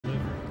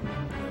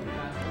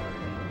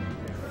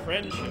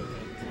friendship.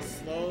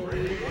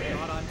 Slowly,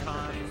 not on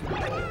time,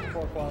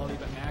 poor quality,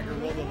 but Nagger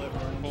will deliver.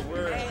 But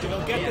we'll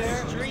get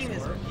there. The stream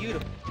is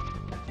beautiful.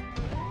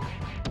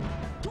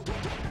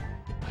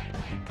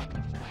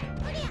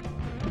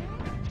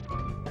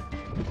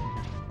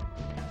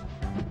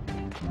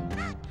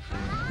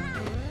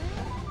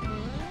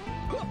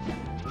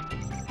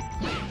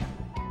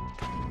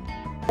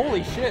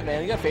 Holy shit,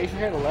 man! You got facial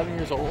hair at 11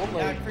 years old.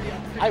 Like,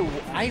 I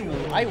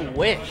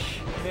wish.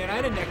 Man, I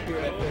had a neck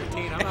beard at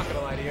 13. I'm not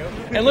gonna lie to you.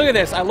 And look at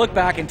this. I look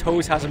back and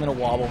ToeZ hasn't been a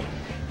wobble.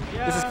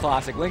 Yeah. This is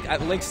classic.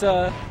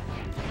 Linksta. To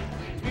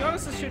be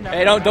honest, this should never.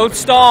 Hey, don't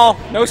stall.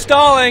 No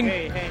stalling.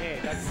 Hey.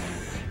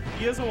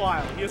 He is a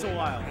while.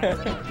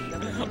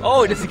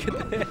 Oh, does he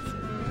get this?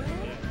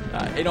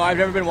 You know, I've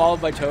never been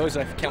wobbled by ToeZ.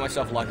 I count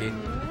myself lucky.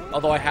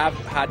 Although I have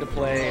had to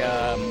play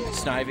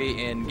Snivy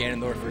in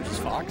Ganondorf versus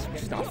Fox,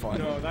 which is not fun.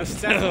 No,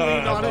 that's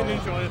definitely not an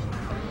enjoyable.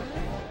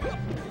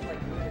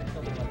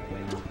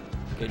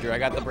 Okay, Drew, I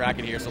got the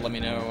bracket here, so let me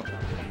know.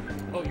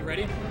 Oh, you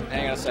ready?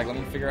 Hang on a sec. Let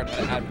me figure out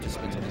how to add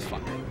participants on this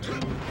fucker.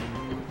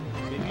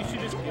 Maybe you should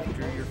just give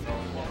Drew your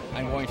phone.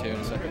 I'm going to in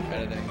a second.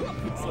 Editing.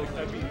 It's like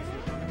that'd be easy.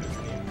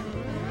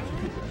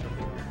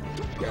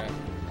 Okay.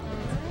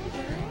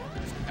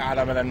 Add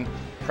them and then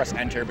press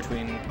enter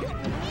between. You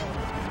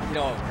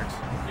know how it works.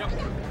 Yep.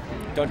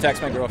 Don't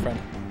text my girlfriend.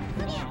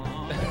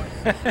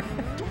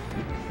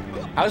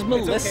 How's It's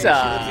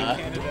Melissa?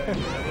 okay.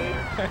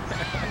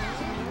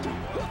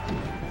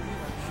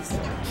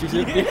 She lives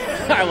in Canada.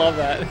 She's I love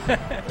that.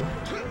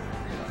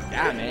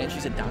 Yeah, man,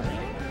 she's a dime.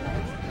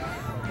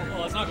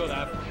 Well, let's not go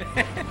that far.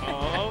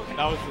 Oh,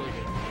 that was really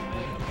good.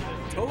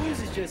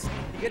 ToeZ is just,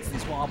 he gets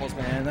these wobbles,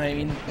 man. I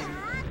mean,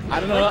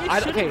 I don't know. I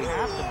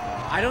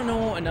don't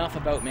know enough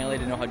about Melee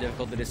to know how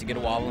difficult it is to get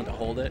a wobble and to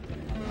hold it.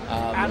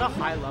 At a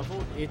high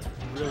level, it's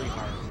really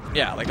hard.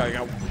 Yeah, like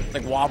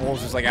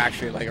wobbles is like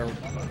actually like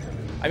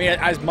I mean,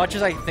 as much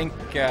as I think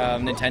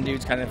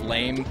Nintendo's kind of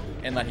lame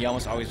in that he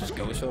almost always just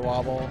goes for the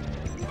wobble.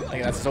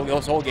 Like that's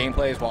his whole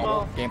gameplay is wobble.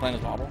 Well, Game plan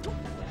is wobble.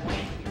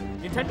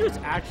 Nintendo is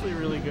actually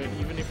really good,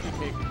 even if you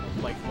take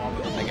like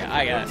wobble. I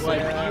guess. Like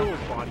Yeah. heal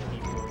with body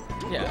people.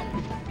 Yeah.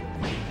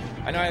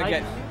 I know.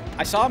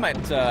 I saw him at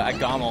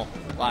Gommel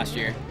last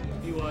year.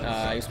 He was.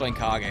 He was playing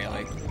Kage.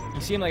 Like he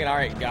seemed like an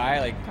alright guy,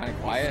 like kind of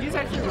quiet. He's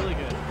actually really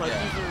good. Like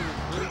Yeah. he's a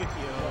really good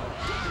healer.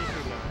 Pretty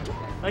good guy.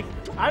 Like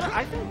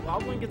I think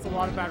wobbling gets a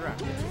lot of bad rap.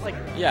 It's like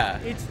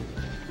it's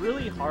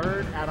really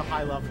hard at a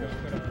high level,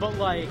 but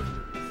like.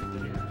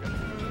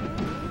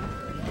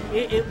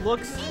 It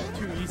looks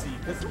too easy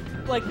because,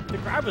 like, the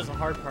grab is the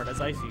hard part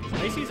as Ices.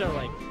 Ices are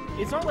like,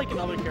 it's not like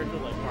another character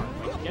like Mark.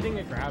 Like, getting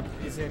a grab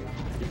isn't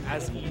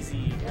as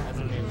easy as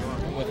it may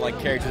look. With like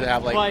characters that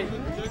have like,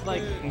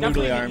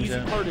 definitely the arms,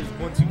 easy part is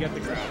once you get the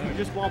grab, you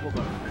just wobble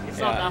them. It's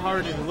not that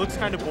hard, and it looks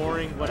kind of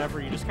boring.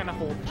 Whatever, you just kind of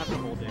have to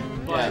hold it.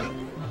 But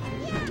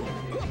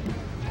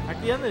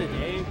at the end of the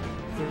day,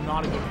 they're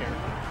not a good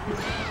character.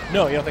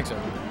 No, you don't think so?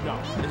 No.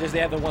 It's just they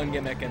have the one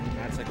gimmick, and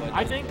that's like what.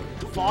 I think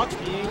Fox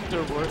being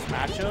their worst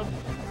matchup.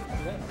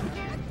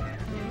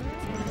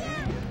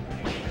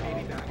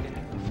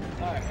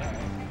 Alright.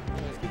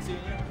 It's good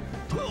seeing you.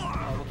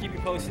 We'll keep you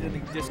posted in the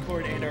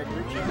Discord and our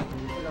group chat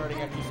regarding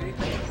FGC.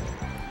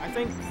 I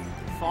think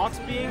Fox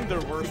being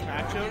their worst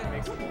matchup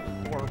makes them a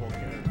horrible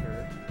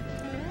character.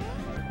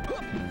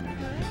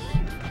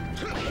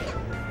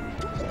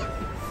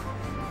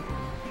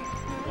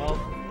 Well,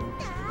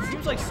 it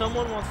seems like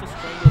someone wants to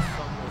strangle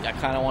someone. I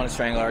kind of want to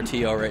strangle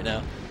RTO right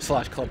now. /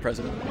 club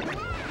president.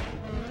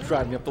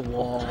 Drive me up the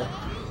wall.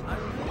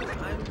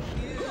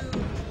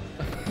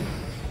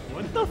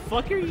 What the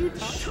fuck are you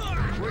talking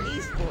about? We're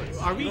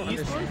esports. Are we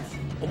esports?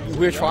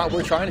 We're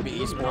trying to be I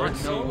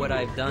esports. know what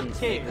I've done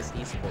to make this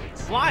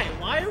esports. Why?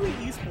 Why are we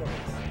esports?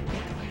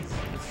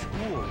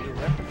 School. We're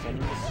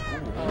representing the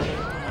school.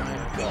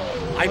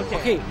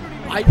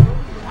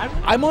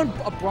 I'm on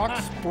a Brock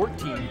sport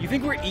team. You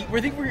think we're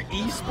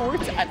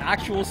esports at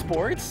actual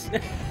sports?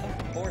 Of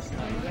course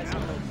not. You guys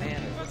have no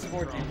manners. What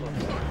sport do you play?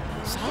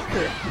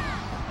 Soccer.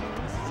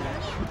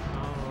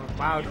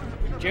 Wow,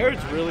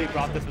 Jared's really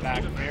brought this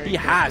back. He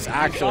has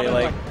actually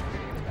like.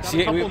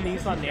 See, a couple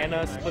knees on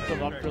Nana, split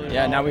them up really well.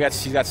 Yeah, now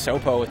he's got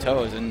Sopo with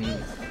ToeZ and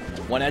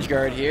one edge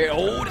guard here.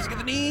 Oh, does he get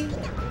the knee?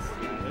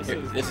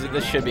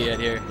 This should be it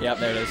here. Yep,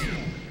 there it is.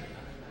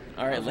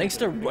 All right,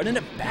 Linksta running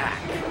it back.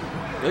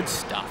 Good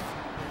stuff.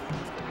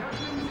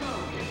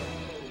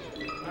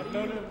 I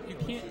can't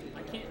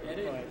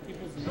edit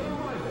people's names.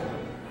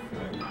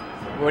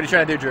 What are you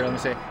trying to do, Drew? Let me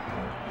see.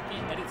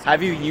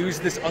 Have you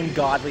used this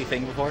ungodly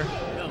thing before?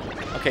 No.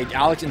 Okay,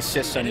 Alex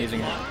insists on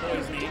using it. Hot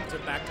Boy's name to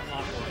back to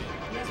Hot Boy.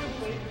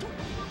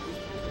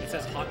 It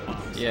says Hot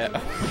Box. Yeah.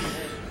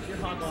 Your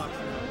Hot Box.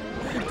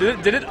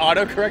 Did it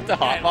autocorrect the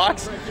hot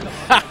box?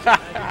 I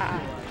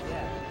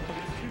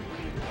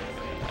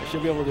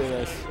should be able to do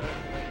this.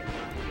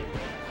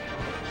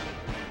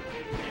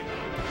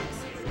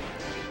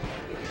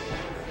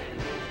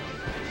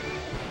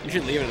 You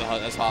should leave it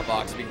as hot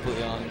box, to be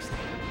completely honest.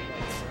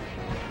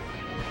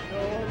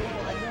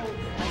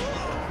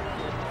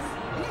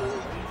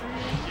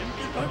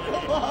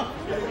 Come on.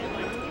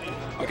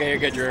 Okay, you're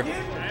good, Drew.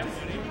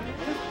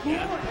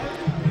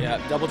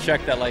 Yeah, double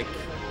check that, like,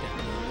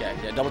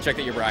 yeah, double check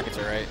that your brackets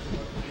are right.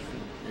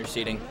 Your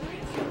seating.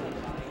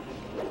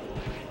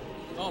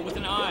 Oh, with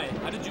an I.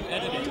 How did you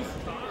edit it?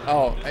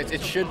 Oh,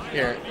 it should,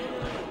 here.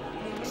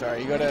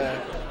 Sorry, you go to...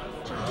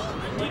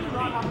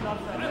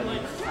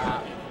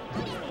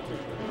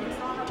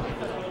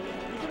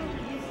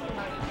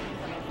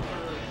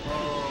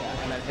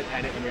 And then hit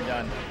edit when you're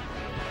done.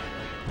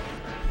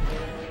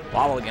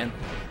 Wobble again.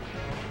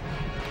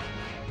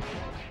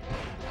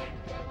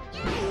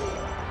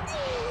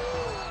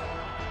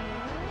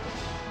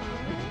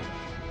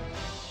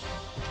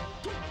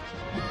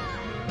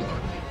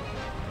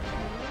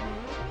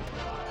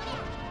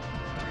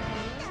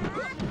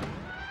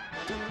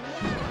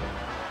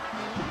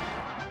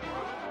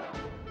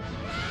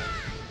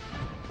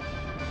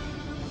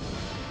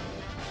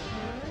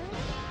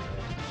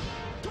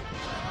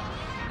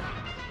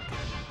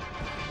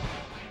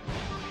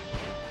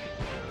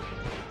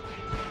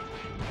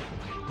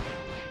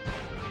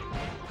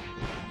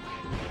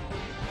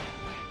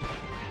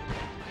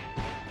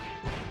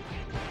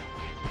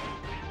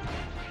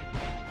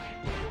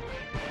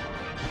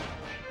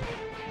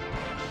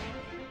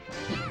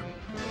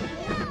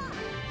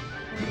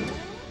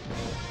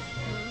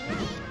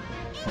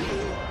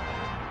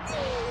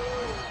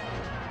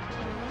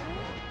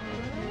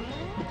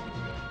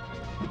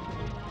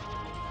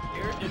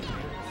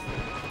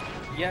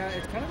 Yeah,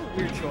 it's kind of a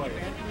weird choice.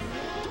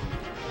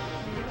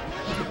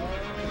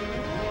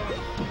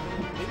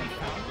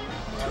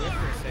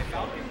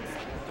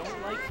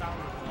 Don't like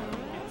Falcon.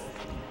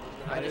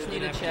 I just need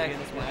to check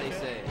what they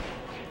say.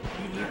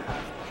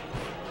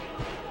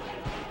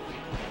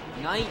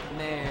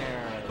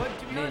 Nightmare But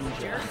to be honest, Ninja.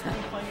 Jared's been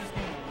playing this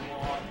game a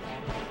lot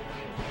longer.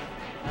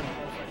 I don't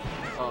know if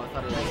I Oh, I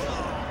thought it was.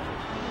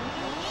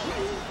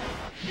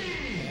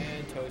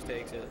 And ToeZ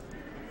takes it.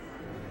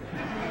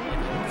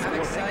 How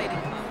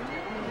exciting!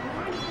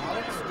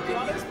 To be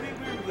honest,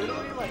 we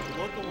literally like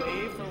look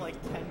away for like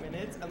 10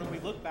 minutes, and then we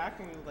look back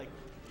and we were like,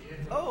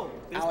 oh,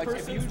 this Alex, if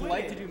person's you'd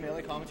like to winning. do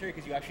melee commentary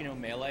because you actually know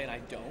melee and I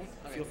don't,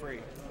 feel free.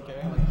 Okay.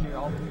 Like, here,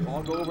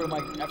 I'll go over to my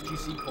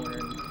FGC corner.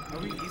 And, Are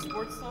we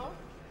esports though?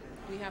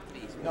 We have to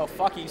be. No,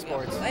 fuck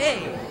esports.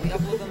 Hey, we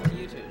upload them to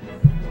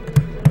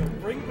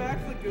YouTube. Bring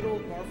back the good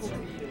old Marvel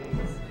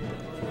days.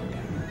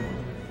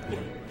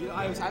 you know,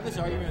 I was having this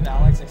argument with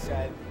Alex. I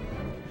said,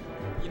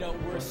 you know,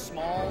 we're a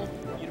small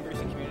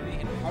university community,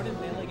 and how did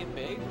melee get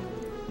big?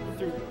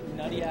 Through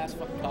nutty ass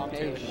fucking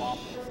commentary like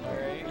waffles.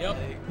 Alright? Yep.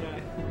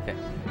 Okay.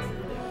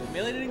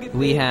 Melee didn't get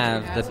We big.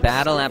 have It had the some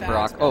battle super at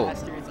Brock- fast oh.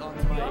 bastards on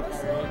the mic,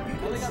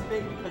 alright? Melee got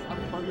big because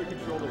unplug your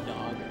controller,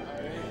 dog.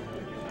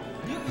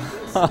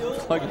 Alright?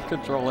 Unplug your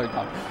controller,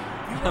 dog.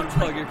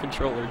 Unplug your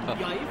controller, dog.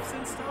 Yipes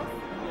and stuff.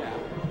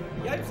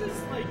 Yeah. Yipes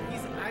is like,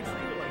 he's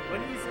actually like,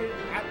 when he's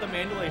at the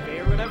Mandalay Bay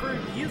or whatever,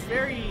 he is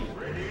very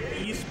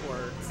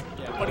esports,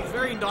 Yeah. but he's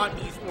very not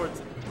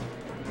esports.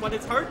 But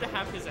it's hard to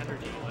have his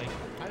energy. Like,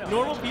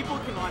 normal people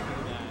cannot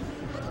do that.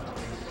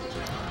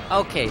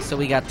 Okay, so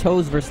we got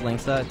ToeZ versus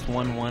Linksta. It's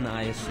 1-1,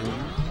 I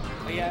assume.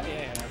 But yeah,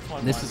 that's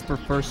one. This is for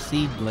first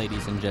seed,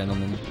 ladies and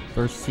gentlemen.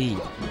 First seed.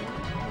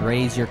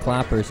 Raise your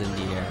clappers in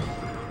the air.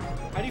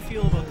 How do you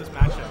feel about this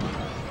matchup?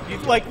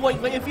 Like,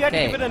 if you had to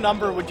Okay. give it a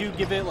number, would you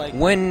give it like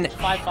When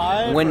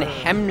 5-5? when or-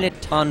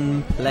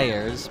 Hamilton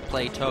players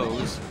play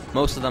ToeZ,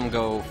 most of them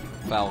go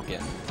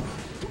Falcon.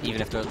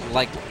 Even if they're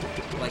like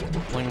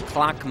when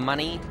Clock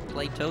Money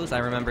played ToeZ, I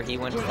remember he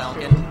went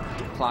Falcon.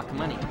 Clock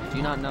Money. Do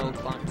you not know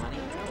Clock Money?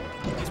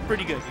 He's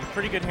pretty good. He's a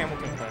pretty good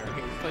Hamilton player.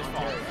 He plays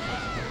ball.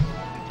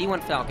 He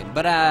went Falcon,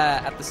 but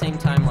at the same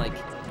time, like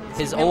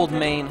his old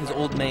main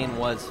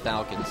was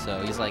Falcon,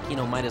 so he's like, you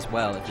know, might as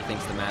well if he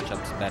thinks the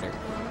matchup's better.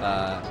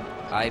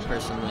 I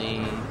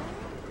personally,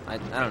 I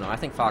don't know. I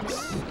think Fox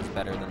is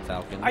better than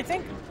Falcon I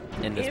think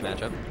in this if,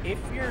 matchup. If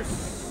you're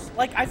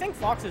like, I think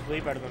Fox is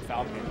way better than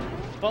Falcon,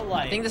 but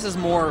like, I think this is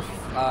more,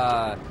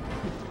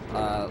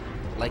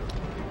 like,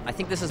 I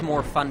think this is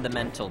more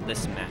fundamental.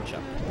 This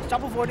matchup.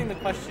 stop avoiding the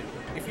question.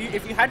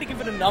 If you had to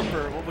give it a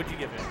number, what would you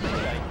give it?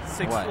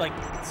 Like What?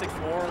 6-4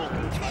 or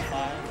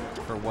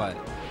 5-5? For what?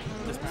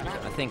 This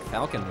matchup. I think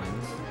Falcon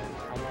wins.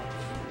 How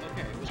much?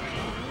 Okay.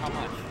 How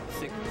much?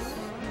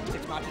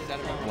 Six matches out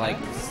of number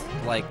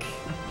Like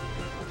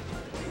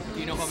Do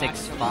you know how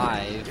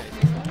 6-5.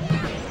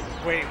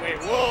 Wait,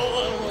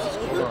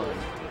 whoa.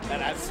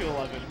 That adds to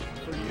 11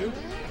 for you.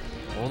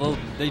 Although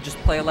they just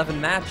play 11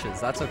 matches,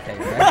 that's okay,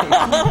 right?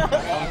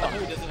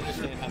 Who doesn't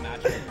understand how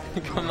matches?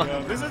 Come on.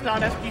 No, this is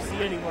not SPC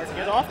anymore. So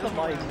get off the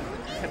mic.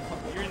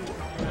 You're in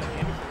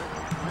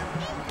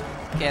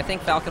Okay, I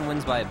think Falcon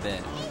wins by a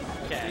bit.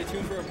 okay. Stay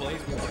tuned for a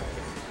Blaze War.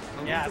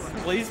 Yes,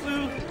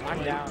 BlazBlue,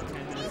 I'm down.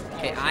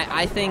 Okay,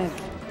 I think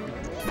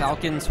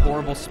Falcon's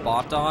horrible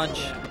spot dodge.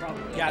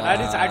 Yeah,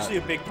 that is actually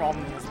a big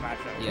problem in this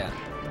matchup. Yeah,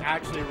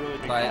 Actually, a really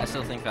big but I problem.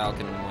 still think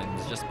Falcon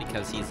wins just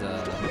because he's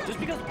a. Just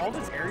because all of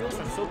his aerials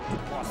are so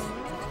plus.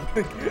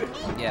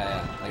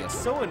 Yeah, I guess.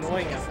 So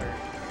annoying at her.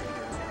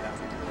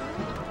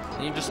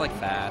 And you're just like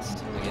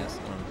fast, I guess.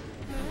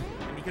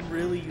 And you can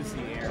really use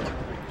the air.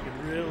 You can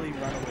really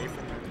run away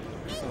from their team.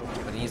 So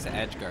But he needs the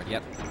edge guard.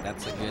 Yep,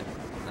 that's a good.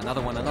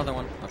 Another one, another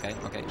one. Okay,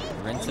 okay.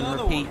 Rinse and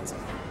Another repeat.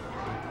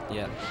 one.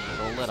 Yeah,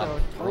 roll it So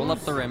up. Roll up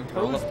the rim.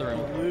 Roll up the rim.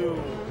 Blew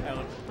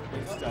out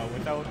Linksta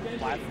without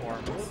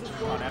platforms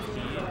on FD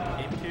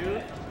in game 2.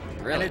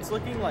 And Really? it's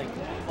looking like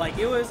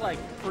it was like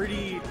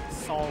pretty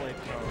solid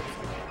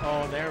throws.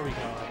 Oh, there we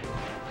go.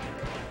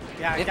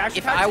 Yeah, dash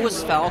If attacks I are was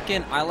really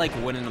Falcon, I like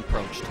wouldn't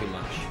approach too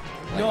much.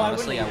 Like, No, I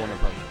honestly, I wouldn't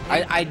wouldn't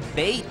approach. I'd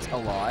bait a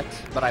lot,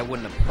 but I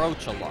wouldn't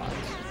approach a lot.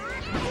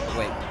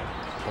 Wait,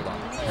 hold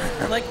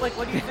on. like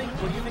what do you think?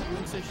 What do you think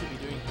Linksta should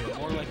be doing here?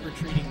 More like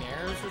retreating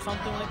nairs or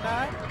something like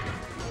that?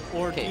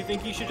 Or do you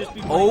think he should just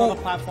be playing on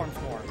the platforms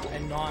more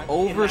and not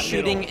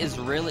Overshooting in that is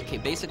really okay.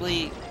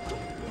 Basically,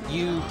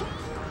 you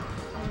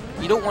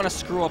don't want to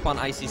screw up on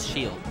Icy's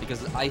shield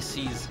because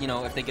Icy's, you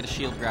know, if they get a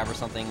shield grab or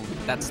something,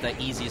 that's the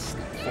easiest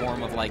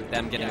form of like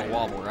them getting a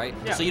wobble, right?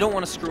 Yeah. So you don't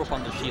want to screw up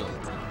on their shield.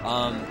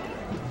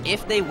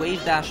 If they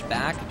wave dash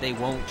back, they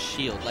won't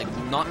shield. Like,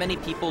 not many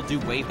people do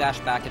wave dash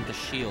back into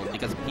shield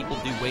because people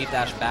do wave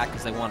dash back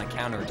because they want to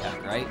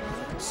counterattack, right?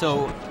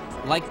 So,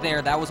 like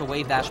there, that was a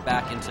wave dash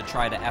back into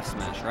try to F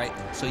smash, right?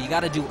 So you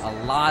got to do a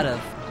lot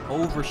of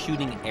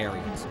overshooting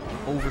areas.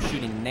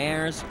 Overshooting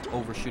nairs,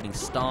 overshooting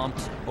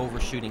stomps,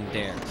 overshooting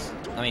dares.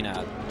 I mean,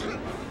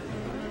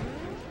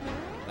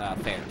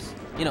 fairs.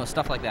 You know,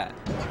 stuff like that.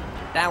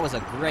 That was a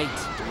great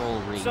roll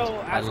read So,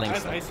 by as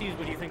Linksta. ICs,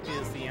 what do you think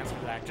is the answer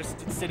to that?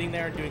 Just sitting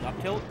there and doing up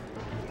tilt?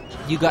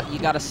 You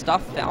got to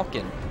stuff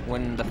Falcon.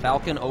 When the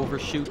Falcon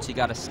overshoots, you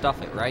got to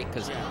stuff it, right?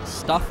 Because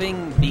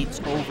stuffing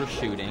beats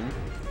overshooting.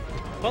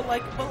 But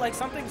like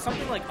something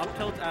like up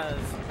tilt as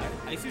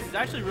ICs is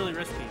actually really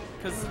risky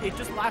because it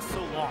just lasts so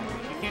long.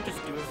 You can't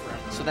just do it forever.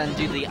 So then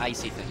do the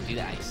icy thing. Do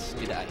the ice.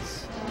 Do the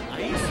ice.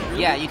 Ice?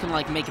 Really? Yeah, you can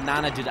like make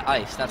Nana do the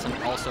ice. That's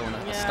also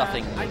a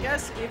stuffing I move.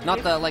 guess Not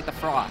if, the like the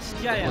frost.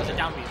 Yeah, the yeah, the blizzard.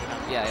 down beat. The down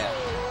beat. Yeah.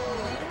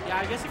 Yeah,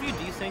 I guess if you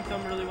desync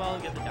them really well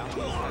and get the down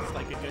beat, that's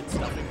like a good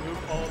stuffing move.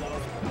 Oh, that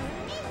was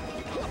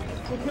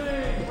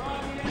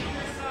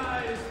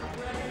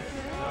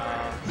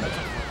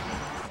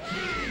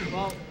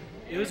well,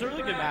 it was a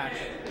really good match.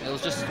 It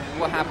was just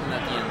what happened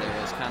at the end there.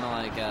 It was kind of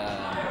like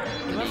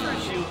He went for a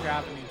shield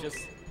grab and he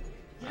just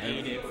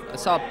ate it. I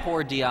saw a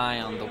poor DI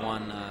on the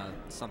one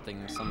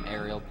some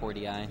aerial poor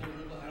DI.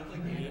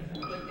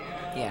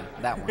 Yeah,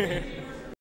 that one.